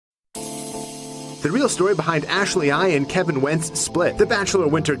The real story behind Ashley I and Kevin Wendt's split. The Bachelor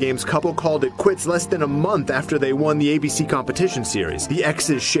Winter Games couple called it quits less than a month after they won the ABC competition series. The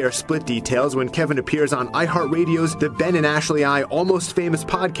exes share split details when Kevin appears on iHeartRadio's The Ben and Ashley I Almost Famous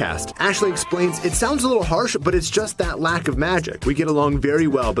podcast. Ashley explains, "It sounds a little harsh, but it's just that lack of magic. We get along very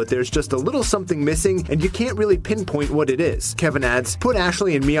well, but there's just a little something missing, and you can't really pinpoint what it is." Kevin adds, "Put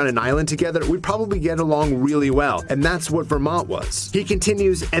Ashley and me on an island together, we'd probably get along really well, and that's what Vermont was." He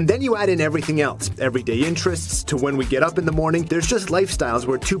continues, "And then you add in everything else, everyday interests, to when we get up in the morning, there's just lifestyles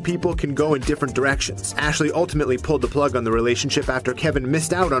where two people can go in different directions." Ashley ultimately pulled the plug on the relationship after Kevin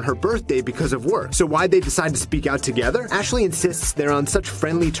missed out on her birthday because of work. So why'd they decide to speak out together? Ashley insists they're on such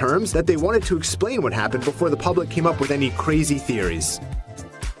friendly terms that they wanted to explain what happened before the public came up with any crazy theories.